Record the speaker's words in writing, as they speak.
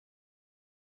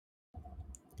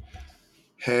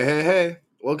Hey, hey, hey.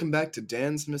 Welcome back to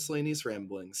Dan's Miscellaneous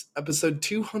Ramblings, episode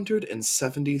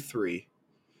 273.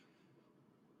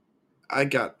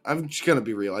 I'm just gonna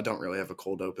be real, I don't really have a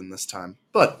cold open this time,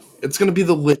 but it's gonna be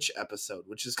the Lich episode,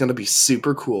 which is gonna be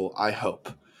super cool, I hope.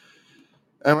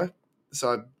 Anyway,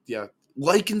 yeah,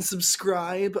 like and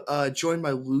subscribe, join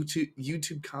my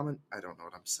YouTube comment. I don't know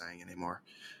what I'm saying anymore.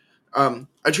 I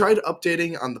tried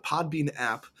updating on the Podbean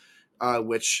app,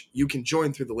 which you can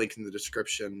join through the link in the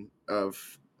description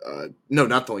of. No,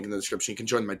 not the link in the description. You can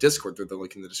join my Discord through the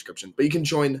link in the description. But you can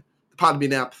join the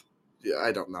Podbean app. Yeah,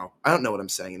 I don't know. I don't know what I'm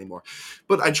saying anymore.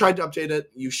 But I tried to update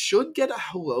it. You should get a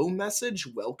hello message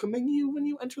welcoming you when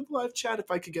you enter the live chat.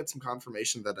 If I could get some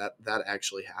confirmation that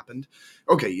actually happened.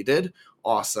 Okay, you did?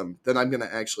 Awesome. Then I'm going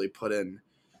to actually put in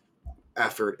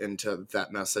effort into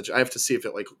that message. I have to see if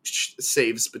it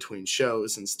saves between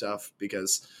shows and stuff,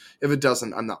 because if it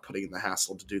doesn't, I'm not putting in the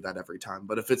hassle to do that every time.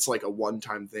 But if it's like a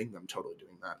one-time thing, I'm totally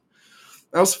doing that.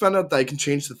 I also found out that I can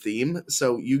change the theme,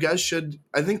 so you guys should,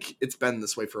 I think it's been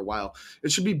this way for a while,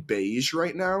 it should be beige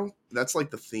right now. That's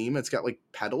like the theme. It's got like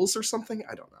petals or something.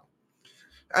 I don't know.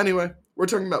 Anyway, we're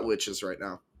talking about liches right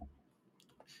now.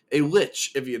 A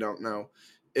lich, if you don't know,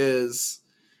 is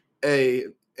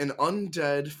an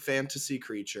undead fantasy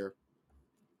creature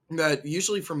that,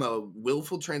 usually from a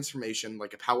willful transformation,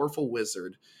 like a powerful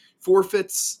wizard,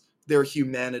 forfeits their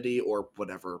humanity or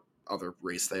whatever other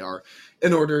race they are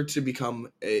in order to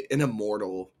become an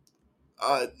immortal.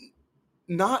 Uh,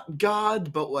 Not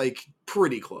god, but like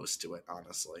pretty close to it,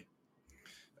 honestly.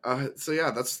 So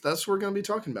yeah, that's what we're gonna be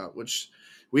talking about. Which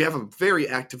we have a very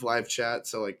active live chat.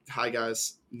 So like, hi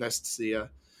guys, nice to see you.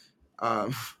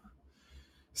 Um,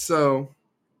 so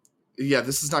yeah,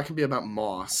 this is not gonna be about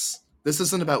Moss. This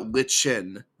isn't about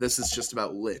Lichin. This is just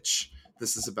about Lich.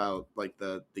 This is about like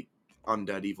the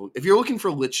undead evil. If you're looking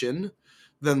for Lichin,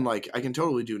 then like I can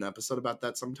totally do an episode about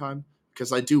that sometime,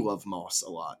 because I do love Moss a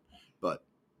lot. But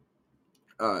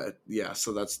yeah,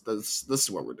 so this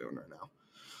is what we're doing right now.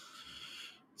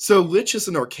 So Lich is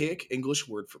an archaic English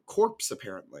word for corpse,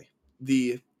 apparently.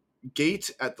 The gate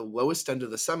at the lowest end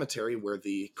of the cemetery, where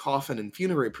the coffin and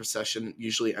funerary procession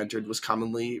usually entered, was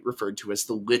commonly referred to as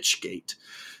the Lich Gate.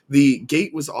 The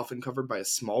gate was often covered by a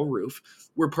small roof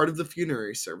where part of the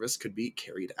funerary service could be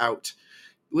carried out.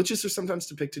 Liches are sometimes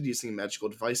depicted using a magical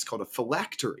device called a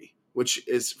phylactery, which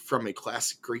is from a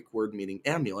classic Greek word meaning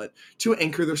amulet, to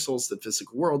anchor their souls to the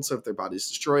physical world, so if their body is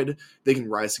destroyed, they can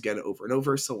rise again over and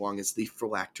over, so long as the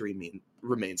phylactery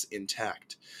remains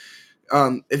intact.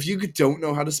 If you don't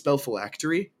know how to spell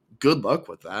phylactery, good luck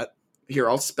with that. Here,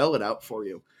 I'll spell it out for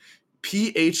you.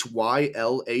 Phylactery,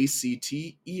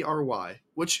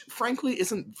 which frankly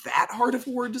isn't that hard of a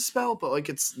word to spell, but like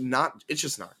it's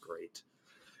just not great.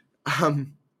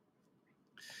 Um,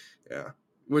 yeah.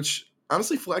 Which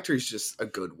honestly, phylactery is just a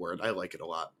good word. I like it a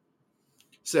lot.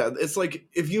 So yeah, it's like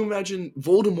if you imagine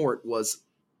Voldemort was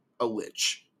a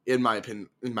lich, in my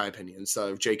opinion,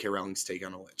 so J.K. Rowling's take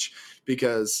on a lich,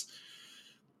 because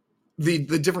the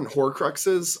different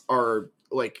Horcruxes are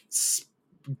like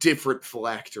different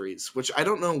phylacteries, which I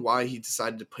don't know why he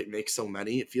decided to make so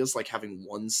many. It feels like having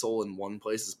one soul in one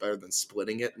place is better than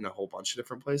splitting it in a whole bunch of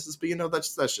different places. But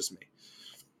that's just me.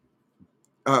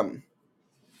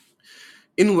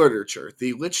 In literature,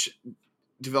 the Lich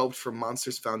developed from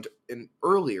monsters found in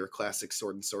earlier classic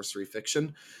sword and sorcery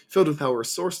fiction, filled with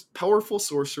powerful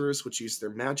sorcerers which used their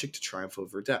magic to triumph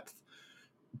over death.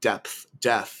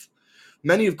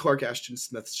 Many of Clark Ashton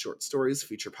Smith's short stories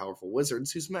feature powerful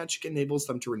wizards whose magic enables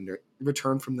them to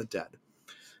return from the dead.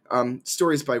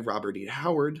 Stories by Robert E.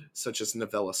 Howard, such as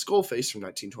novella Skullface from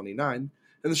 1929,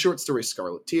 and the short story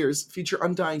Scarlet Tears, feature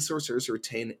undying sorcerers who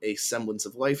retain a semblance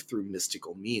of life through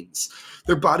mystical means.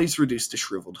 Their bodies reduced to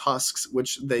shriveled husks,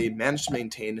 which they manage to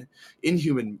maintain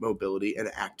inhuman mobility and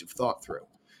active thought through.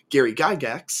 Gary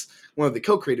Gygax, one of the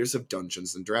co-creators of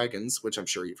Dungeons & Dragons, which I'm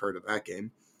sure you've heard of that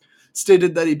game,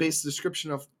 stated that he based the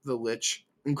description of the Lich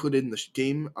included in the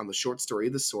game on the short story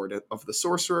The Sword of the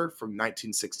Sorcerer from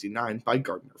 1969 by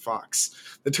Gardner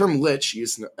Fox. The term Lich,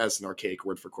 used as an archaic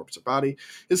word for corpse or body,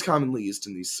 is commonly used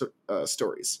in these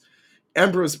stories.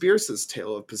 Ambrose Bierce's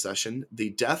tale of possession, The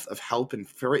Death of Halpin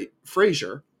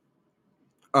Fraser,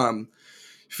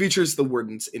 features the word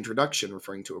in its introduction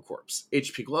referring to a corpse.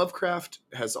 H.P. Lovecraft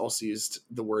has also used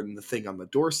the word in The Thing on the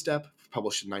Doorstep,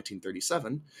 published in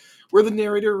 1937, where the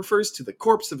narrator refers to the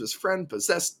corpse of his friend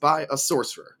possessed by a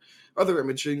sorcerer. Other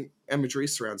imagery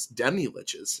surrounds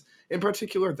demi-liches, in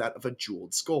particular that of a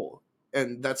jeweled skull,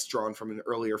 and that's drawn from an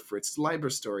earlier Fritz Leiber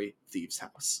story, Thieves'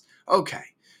 House. Okay,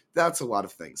 that's a lot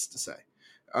of things to say.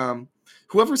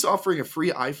 Whoever's offering a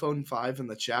free iPhone 5 in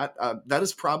the chat, that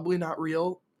is probably not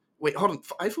real. Wait, hold on.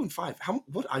 iPhone 5.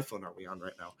 What iPhone are we on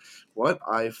right now? What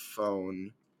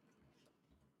iPhone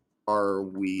are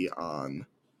we on?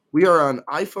 We are on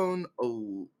iPhone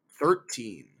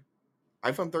 13.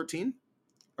 iPhone 13?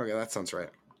 Okay, that sounds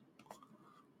right.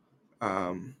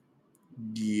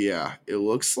 Yeah, it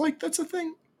looks like that's a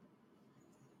thing.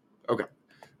 Okay.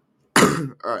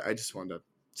 All right, I just wanted to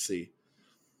see.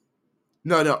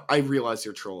 No, I realize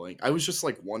you're trolling. I was just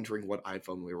like wondering what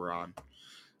iPhone we were on.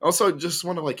 Also, I just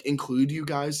want to like include you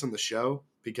guys on the show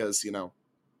because, I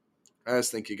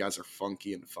just think you guys are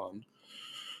funky and fun.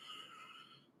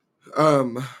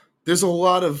 There's a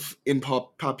lot of in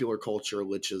popular culture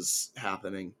liches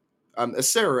happening.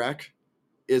 Acererak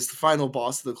is the final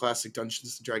boss of the classic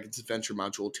Dungeons and Dragons adventure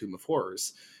module Tomb of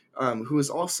Horrors, who is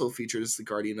also featured as the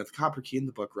guardian of the Copper Key in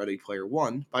the book Ready Player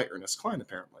One by Ernest Cline,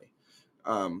 apparently.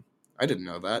 I didn't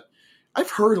know that.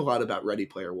 I've heard a lot about Ready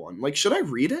Player One. Like, should I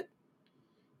read it?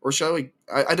 Or should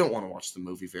I don't want to watch the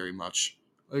movie very much.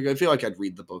 Like, I feel like I'd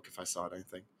read the book if I saw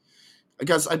anything.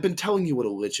 Guys, I've been telling you what a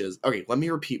lich is. Okay, let me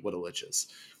repeat what a lich is.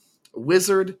 A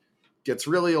wizard gets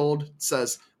really old,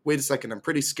 says, wait a second, I'm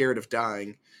pretty scared of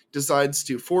dying, decides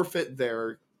to forfeit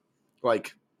their,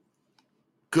 like,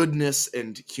 goodness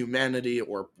and humanity,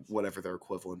 or whatever their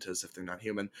equivalent is if they're not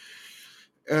human,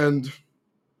 and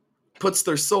puts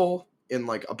their soul in,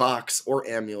 like, a box or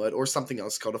amulet or something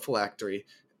else called a phylactery,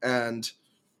 and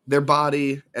their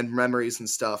body and memories and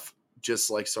stuff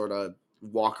just, like, sort of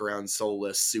walk around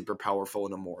soulless, super powerful,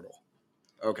 and immortal.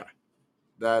 Okay.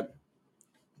 Does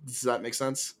that make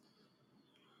sense?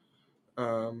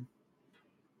 Okay.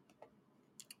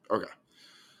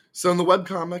 So in the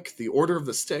webcomic, The Order of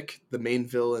the Stick, the main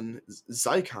villain,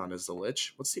 Zycon, is the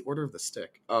Lich. What's the Order of the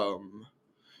Stick?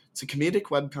 It's a comedic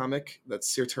webcomic that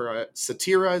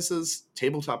satirizes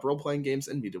tabletop role-playing games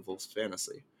and medieval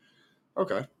fantasy.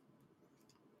 Okay.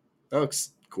 That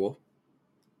looks cool.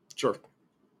 Sure.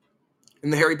 In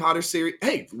the Harry Potter series,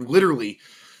 hey, literally,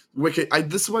 this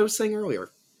is what I was saying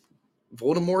earlier.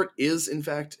 Voldemort is, in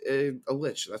fact, a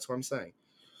Lich. That's what I'm saying.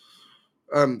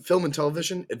 Film and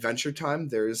television, Adventure Time,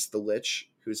 there's the Lich,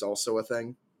 who's also a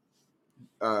thing.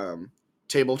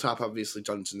 Tabletop, obviously,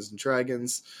 Dungeons and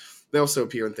Dragons. They also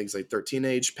appear in things like 13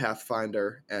 Age,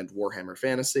 Pathfinder, and Warhammer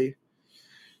Fantasy.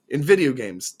 In video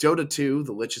games, Dota 2,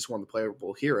 the Lich is one of the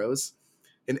playable heroes.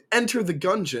 In Enter the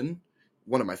Gungeon,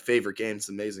 one of my favorite games,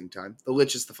 Amazing Time, the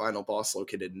Lich is the final boss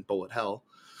located in Bullet Hell.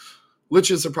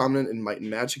 Liches are prominent in Might and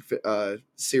Magic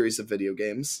series of video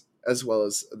games, as well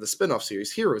as the spin-off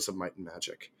series Heroes of Might and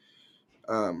Magic.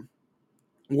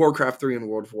 Warcraft 3 and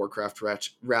World of Warcraft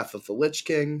Wrath of the Lich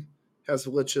King has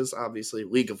liches, obviously.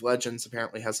 League of Legends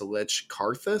apparently has a lich.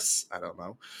 Karthus? I don't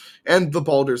know. And the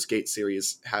Baldur's Gate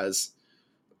series has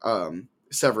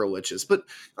several liches. But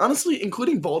honestly,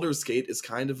 including Baldur's Gate is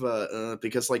kind of a...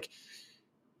 because, like,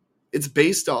 it's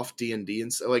based off D&D,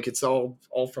 and so, like, it's all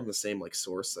from the same, like,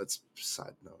 source. That's a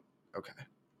side note. Okay.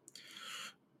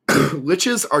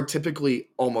 Liches are typically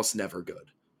almost never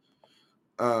good.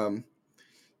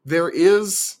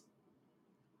 There's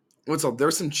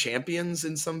some champions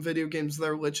in some video games that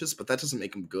are liches, but that doesn't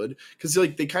make them good, because,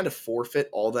 like, they kind of forfeit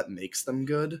all that makes them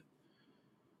good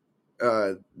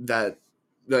that,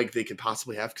 like, they could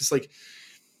possibly have, because, like,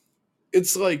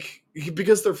 it's like,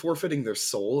 because they're forfeiting their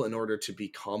soul in order to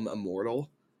become immortal,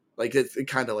 like, it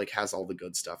kind of, like, has all the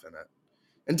good stuff in it.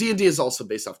 And D&D is also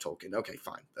based off Tolkien. Okay,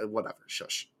 fine. Whatever.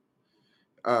 Shush.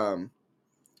 Yeah.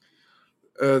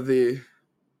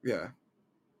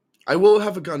 I will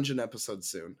have a Gungeon episode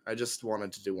soon. I just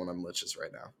wanted to do one on liches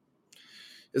right now.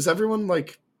 Is everyone,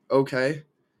 like, okay?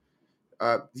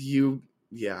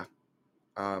 Yeah.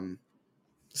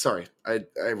 Sorry. I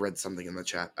read something in the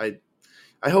chat.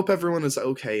 I hope everyone is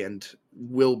okay and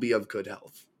will be of good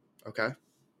health. Okay?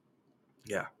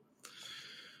 Yeah.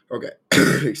 Okay.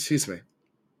 Excuse me.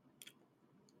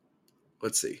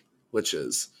 Let's see.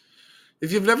 Liches.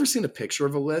 If you've never seen a picture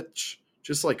of a lich,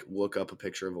 just, like, look up a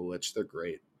picture of a lich. They're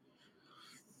great.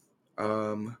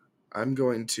 I'm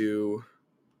going to...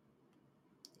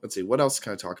 Let's see. What else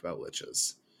can I talk about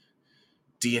liches?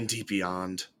 D&D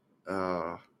Beyond.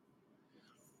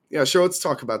 Yeah, sure, let's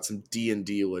talk about some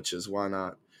D&D liches. Why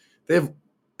not? They have...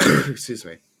 excuse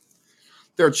me.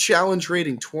 They're challenge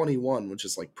rating 21, which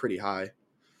is, like, pretty high.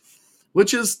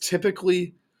 Liches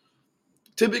typically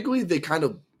they kind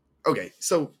of... Okay,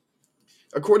 so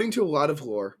according to a lot of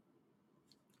lore,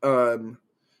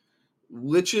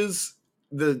 liches...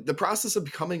 The process of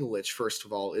becoming a lich, first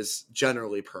of all, is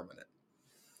generally permanent.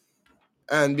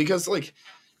 And because, like,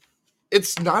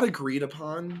 it's not agreed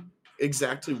upon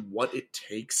exactly what it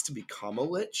takes to become a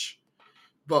lich,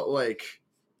 but, like,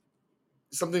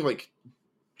 something like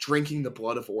drinking the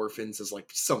blood of orphans is like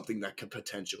something that could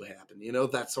potentially happen,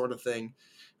 that sort of thing.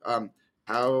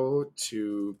 How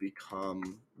to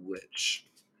become Lich.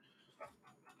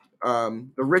 The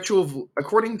ritual of,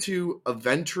 according to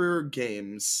Adventure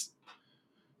Games,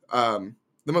 the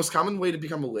most common way to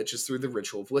become a Lich is through the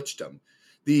ritual of Lichdom.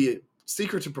 The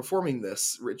secret to performing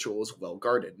this ritual is well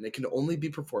guarded, and it can only be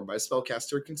performed by a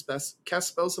spellcaster who can cast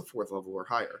spells of 4th level or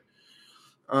higher.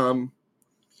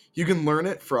 You can learn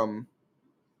it from...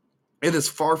 It is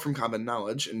far from common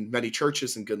knowledge, and many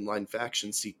churches and good-line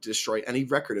factions seek to destroy any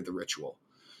record of the ritual.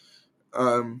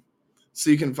 So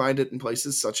you can find it in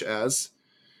places such as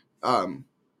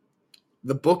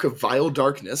the Book of Vile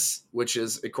Darkness, which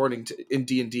is, according to in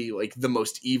D&D, like the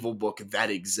most evil book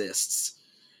that exists.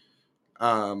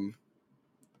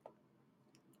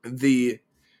 The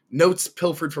notes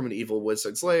pilfered from an evil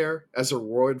wizard's lair as a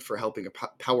reward for helping a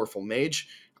powerful mage.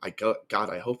 God,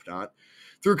 I hope not.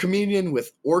 Through communion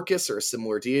with Orcus or a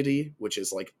similar deity, which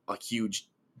is like a huge...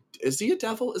 Is he a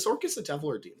devil? Is Orcus a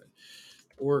devil or a demon?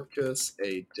 Orcus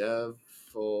a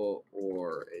devil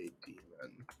or a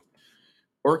demon?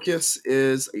 Orcus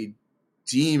is a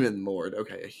demon lord.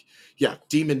 Okay. Yeah,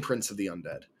 demon prince of the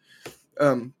undead.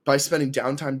 By spending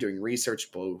downtime doing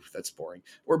research, that's boring.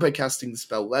 Or by casting the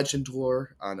spell Legend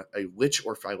Lore on a Lich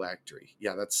or Phylactery.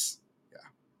 Yeah, that's...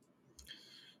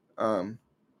 Yeah.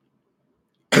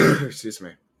 Excuse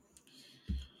me.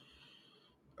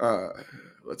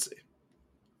 Let's see.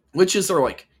 Witches are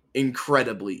like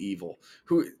incredibly evil.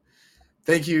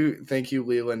 Thank you,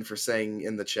 Lealand, for saying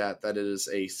in the chat that it is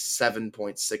a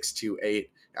 7.628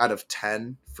 out of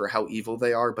 10 for how evil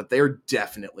they are, but they are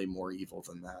definitely more evil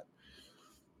than that.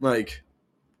 Like,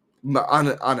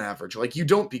 on average, like, you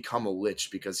don't become a Lich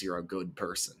because you're a good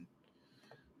person.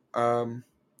 Crafting,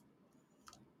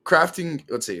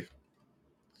 let's see.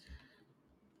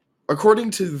 According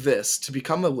to this, to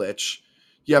become a Lich,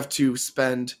 you have to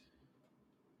spend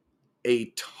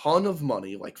a ton of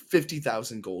money, like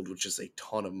 50,000 gold, which is a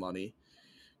ton of money,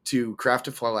 to craft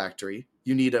a phylactery.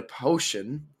 You need a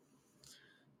potion,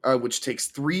 which takes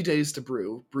 3 days to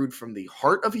brew, brewed from the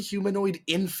heart of a humanoid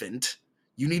infant.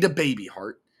 You need a baby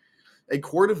heart. A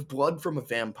quart of blood from a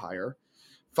vampire.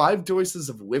 5 doses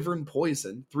of wyvern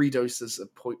poison. 3 doses of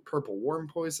purple worm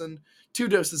poison. 2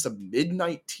 doses of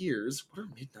midnight tears. What are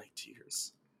midnight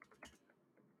tears?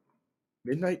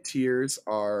 Midnight tears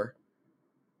are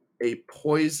a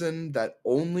poison that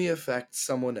only affects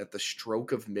someone at the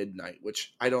stroke of midnight,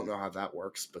 which I don't know how that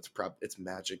works, but it's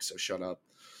magic, so shut up.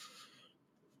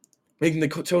 Making the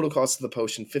total cost of the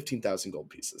potion 15,000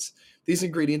 gold pieces. These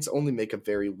ingredients only make a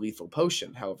very lethal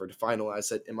potion. However, to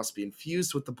finalize it, it must be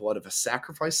infused with the blood of a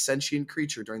sacrificed sentient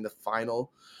creature during the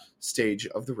final stage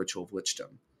of the ritual of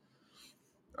Lichdom.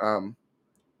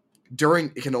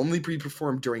 It can only be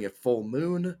performed during a full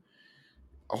moon.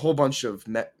 A whole bunch of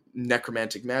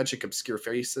necromantic magic, obscure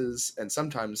faces, and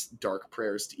sometimes dark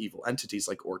prayers to evil entities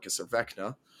like Orcus or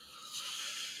Vecna.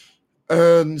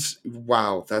 And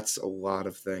wow, that's a lot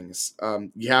of things.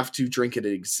 You have to drink it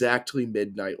at exactly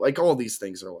midnight. Like, all these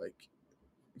things are like,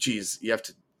 geez, you have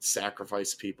to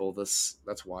sacrifice people. That's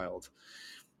wild.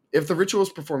 If the ritual is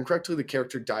performed correctly, the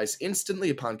character dies instantly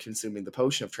upon consuming the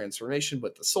potion of transformation,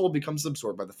 but the soul becomes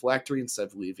absorbed by the phylactery instead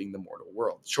of leaving the mortal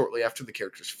world. Shortly after, the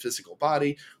character's physical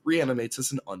body reanimates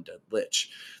as an undead Lich.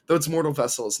 Though its mortal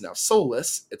vessel is now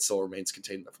soulless, its soul remains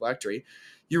contained in the phylactery.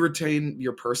 You retain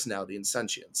your personality and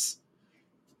sentience.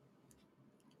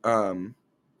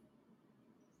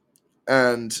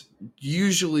 And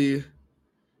usually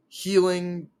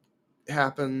healing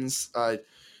happens,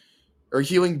 or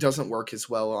healing doesn't work as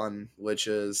well on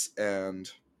Liches,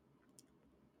 and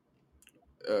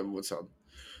what's up?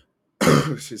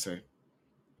 Excuse me.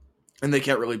 And they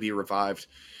can't really be revived,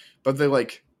 but they,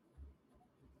 like,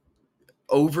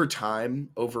 over time,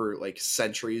 over like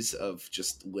centuries of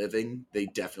just living, they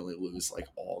definitely lose like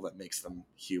all that makes them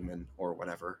human or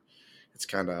whatever. It's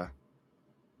kind of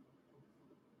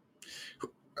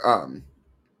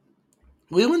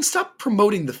Leland, stop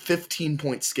promoting the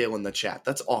 15-point scale in the chat.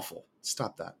 That's awful.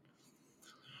 Stop that.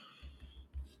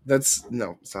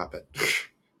 No, stop it.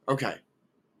 Okay.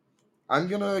 I'm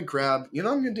gonna grab,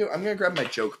 I'm gonna grab my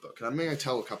joke book, and I'm gonna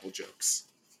tell a couple jokes.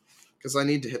 Because I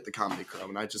need to hit the comedy crow,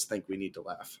 and I just think we need to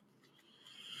laugh.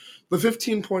 The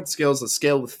 15-point scale is a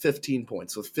scale with 15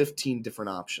 points, with 15 different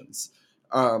options.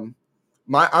 I'm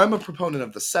a proponent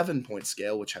of the 7-point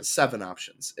scale, which has 7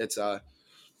 options. It's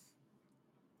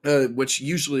which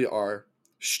usually are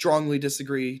strongly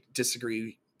disagree,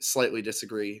 slightly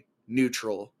disagree,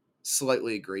 neutral,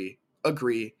 slightly agree,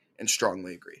 and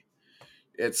strongly agree.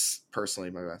 It's personally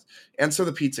my best. Answer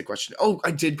the pizza question. Oh,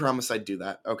 I did promise I'd do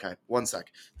that. Okay, one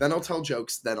sec. Then I'll tell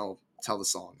jokes, then I'll tell the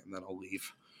song, and then I'll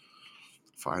leave.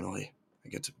 Finally, I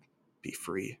get to be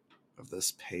free of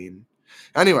this pain.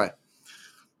 Anyway,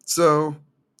 so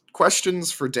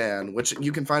questions for Dan, which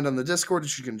you can find on the Discord,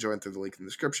 which you can join through the link in the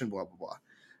description, blah, blah,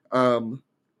 blah.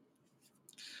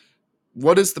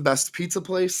 What is the best pizza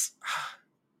place?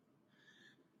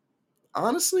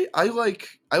 Honestly, I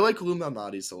like Lou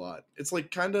Malnati's a lot. It's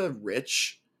like kind of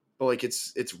rich, but like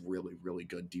it's really, really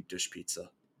good deep dish pizza.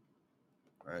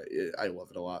 I love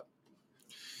it a lot.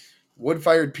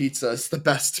 Wood-fired pizza is the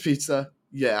best pizza.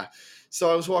 Yeah. So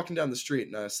I was walking down the street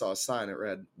and I saw a sign. It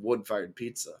read wood-fired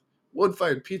pizza.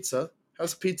 Wood-fired pizza?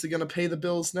 How's pizza gonna pay the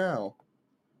bills now?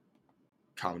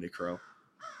 Comedy Crow.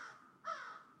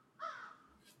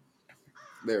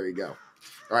 There you go. All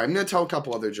right, I'm gonna tell a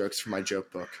couple other jokes from my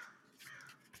joke book.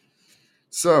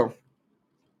 So,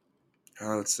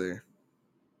 let's see.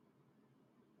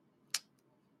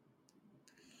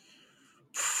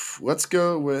 Let's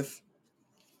go with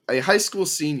a high school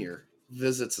senior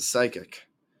visits a psychic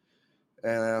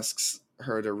and asks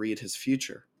her to read his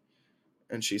future.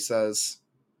 And she says,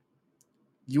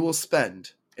 "You will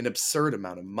spend an absurd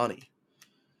amount of money."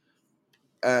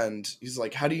 And he's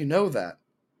like, "How do you know that?"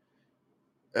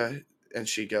 And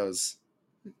she goes,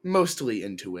 "Mostly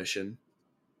intuition."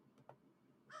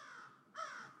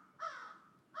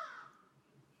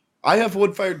 I have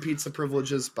wood-fired pizza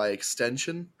privileges by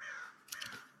extension.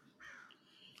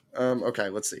 Okay,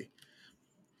 let's see.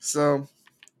 So,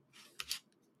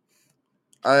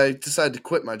 I decided to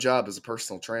quit my job as a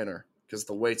personal trainer because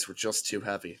the weights were just too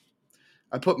heavy.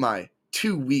 I put my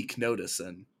 2-week notice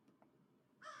in.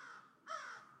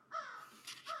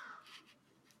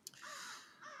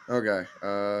 Okay,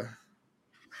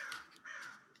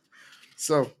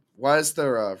 so why is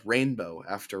there a rainbow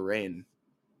after rain?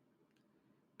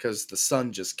 Because the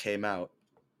sun just came out.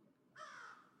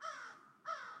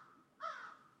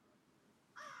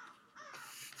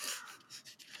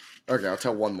 Okay, I'll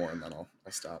tell one more and then I'll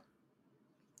stop.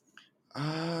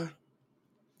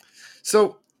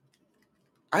 So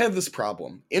I have this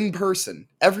problem. In person,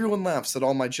 everyone laughs at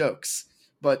all my jokes,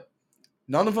 but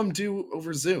none of them do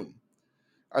over Zoom.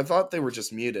 I thought they were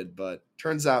just muted, but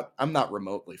turns out I'm not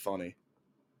remotely funny.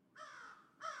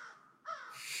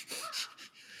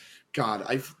 God,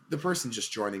 the person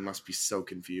just joining must be so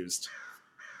confused.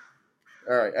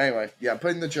 All right, anyway, yeah, I'm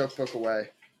putting the joke book away.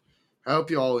 I hope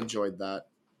you all enjoyed that.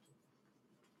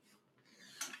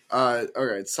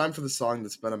 Okay, it's time for the song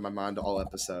that's been on my mind all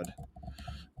episode.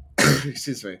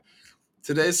 Excuse me.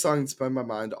 Today's song that's been on my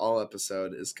mind all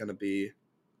episode is going to be...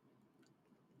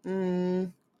 I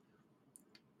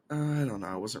don't know.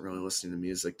 I wasn't really listening to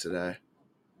music today.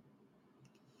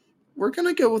 We're going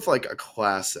to go with like a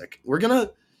classic. We're going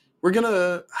to...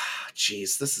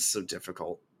 Jeez, this is so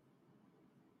difficult.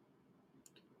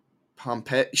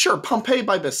 Pompeii. Sure, Pompeii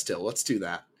by Bastille. Let's do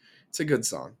that. It's a good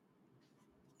song.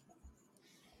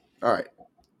 All right.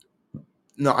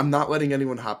 No, I'm not letting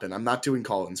anyone hop in. I'm not doing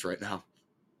call-ins right now.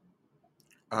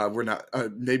 We're not.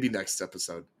 Maybe next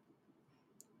episode.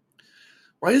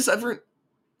 Why is everyone...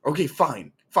 Okay,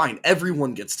 fine.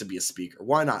 Everyone gets to be a speaker.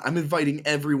 Why not? I'm inviting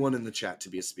everyone in the chat to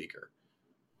be a speaker.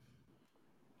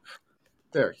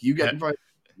 There, you get invited.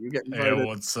 You get invited. Hey,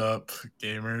 what's up,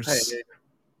 gamers? Hey,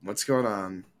 what's going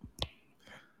on?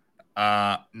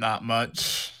 Not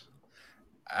much.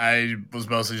 I was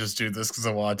mostly just doing this because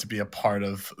I wanted to be a part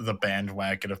of the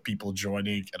bandwagon of people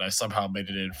joining, and I somehow made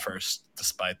it in first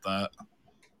despite that.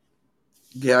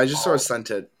 Yeah, I just sort of sent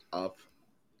it up.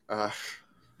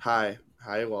 Hi,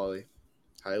 Wally.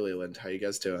 Hi, Lealand. How you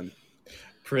guys doing?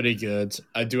 Pretty good.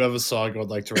 I do have a song I would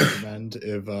like to recommend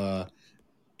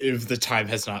if the time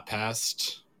has not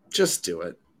passed. Just do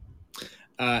it.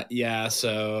 Yeah,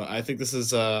 so I think this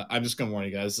is I'm just gonna warn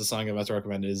you guys, the song I'm about to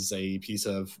recommend is a piece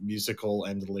of musical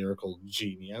and lyrical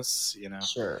genius, you know.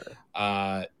 Sure.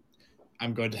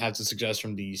 I'm going to have to suggest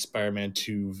from the Spider-Man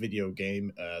 2 video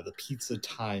game, the Pizza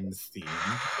Time theme.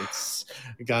 It's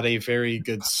got a very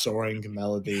good soaring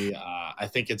melody. I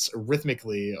think it's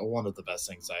rhythmically one of the best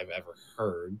things I've ever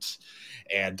heard.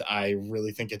 And I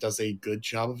really think it does a good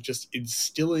job of just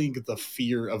instilling the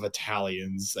fear of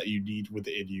Italians that you need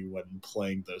within you when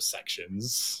playing those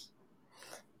sections.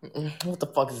 What the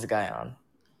fuck is this guy on?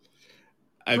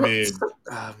 I mean,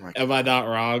 am I not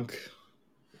wrong?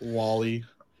 Wally?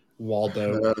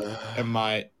 Waldo, am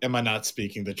I not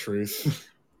speaking the truth?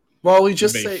 Wally,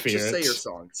 just say your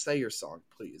song. Say your song,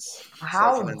 please.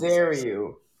 How dare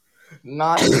you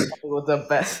not with the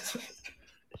best?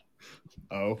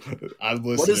 Oh, I'm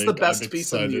listening. What is the best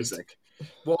piece of music?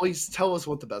 Wally, tell us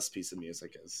what the best piece of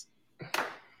music is.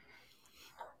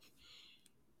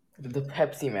 The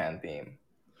Pepsi Man theme.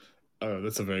 Oh,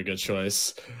 that's a very good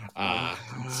choice.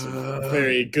 It's a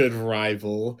very good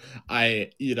rival. I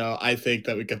think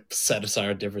that we could set aside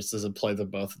our differences and play them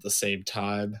both at the same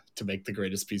time to make the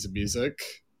greatest piece of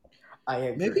music. I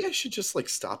agree. Maybe I should just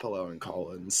stop allowing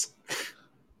call-ins.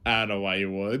 I don't know why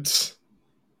you would.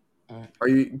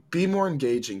 Be more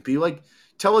engaging.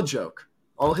 Tell a joke.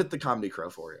 I'll hit the comedy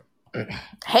crow for you.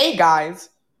 Hey guys,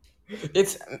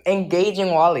 it's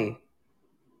engaging Wally.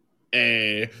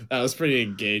 Hey, that was pretty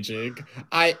engaging.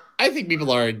 I think people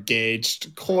are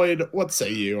engaged. Coin, what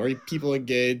say you? Are people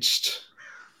engaged?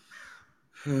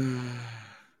 Yeah,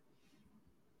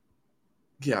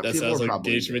 That people sounds are like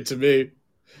probably engagement engaged. to me.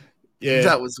 Yeah.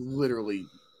 That was literally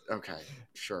okay.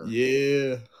 Sure.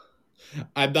 Yeah.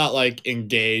 I'm not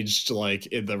engaged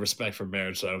in the respect for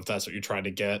marriage though. If that's what you're trying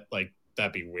to get,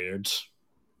 that'd be weird.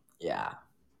 Yeah.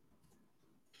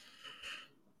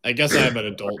 I guess I'm an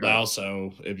adult now,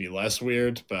 so it'd be less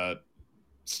weird, but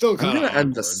still kind of awkward.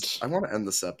 End this. I want to end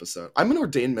this episode. I'm an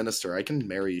ordained minister. I can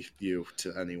marry you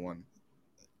to anyone.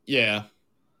 Yeah.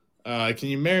 Can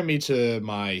you marry me to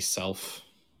myself?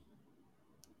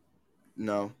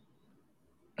 No.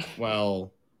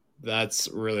 Well, that's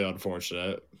really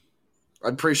unfortunate.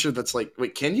 I'm pretty sure that's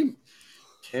wait, can you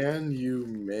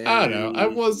marry I don't know. I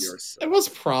yourself? was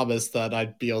promised that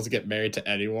I'd be able to get married to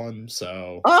anyone,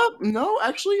 so no,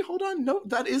 actually, hold on. No,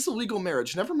 that is a legal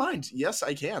marriage. Never mind. Yes,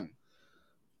 I can.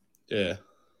 Yeah.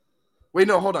 Wait,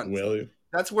 no, hold on. Will you?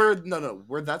 That's where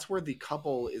that's where the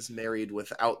couple is married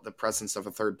without the presence of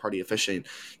a third party officiating.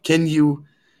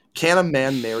 Can a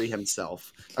man marry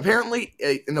himself? Apparently,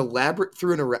 an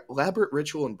elaborate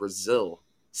ritual in Brazil,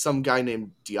 some guy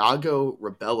named Diago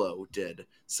Rebelo did.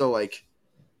 So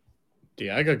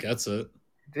Diago gets it.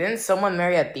 Didn't someone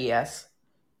marry a DS?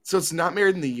 So it's not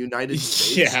married in the United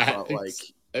States, Yeah, but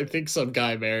I think some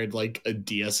guy married a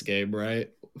DS game,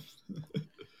 right?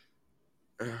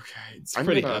 Okay, it's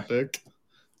pretty epic.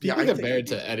 People get married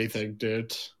to anything,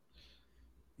 dude.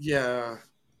 Yeah.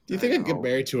 Do you think I'd get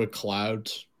married to a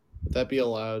cloud? Would that be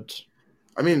allowed?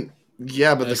 I mean,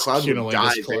 yeah, but the cloud would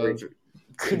die.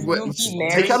 Could you be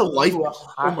married take out a life? To a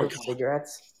pack of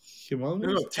cigarettes?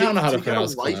 No, take out a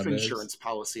life insurance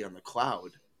policy on the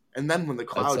cloud, and then when the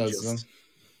cloud just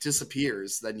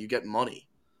disappears, then you get money.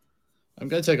 I'm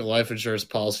gonna take a life insurance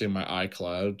policy on my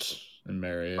iCloud and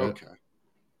marry it. Okay.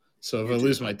 So if I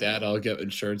lose my dad, I'll get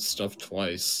insurance stuff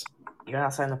twice. You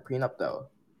gotta sign a prenup though.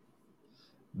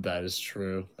 That is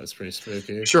true. That's pretty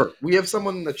spooky. Sure. We have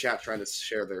someone in the chat trying to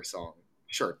share their song.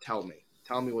 Sure, tell me.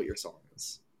 Tell me what your song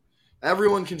is.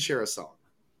 Everyone can share a song.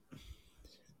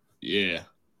 Yeah.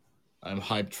 I'm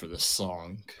hyped for this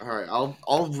song. All right,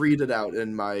 I'll read it out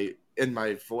in my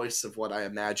voice of what I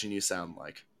imagine you sound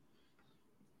like.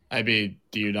 I mean,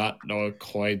 do you not know what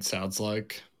Coin sounds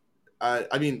like?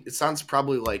 I mean, it sounds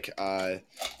probably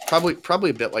probably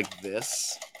a bit like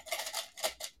this.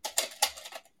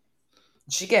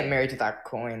 You should get married to that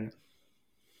coin.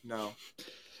 No.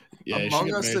 Yeah,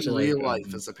 Among Us in Real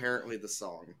Life is apparently the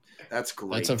song. That's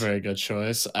great. That's a very good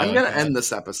choice. I'm going to end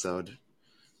this episode.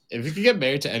 If you could get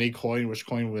married to any coin, which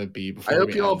coin would it be? I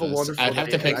hope you all have a wonderful day. I'd have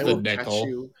to pick the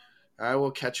nickel. I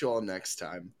will catch you all next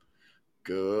time.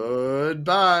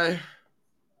 Goodbye.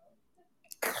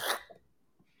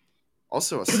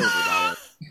 Also a silver dollar.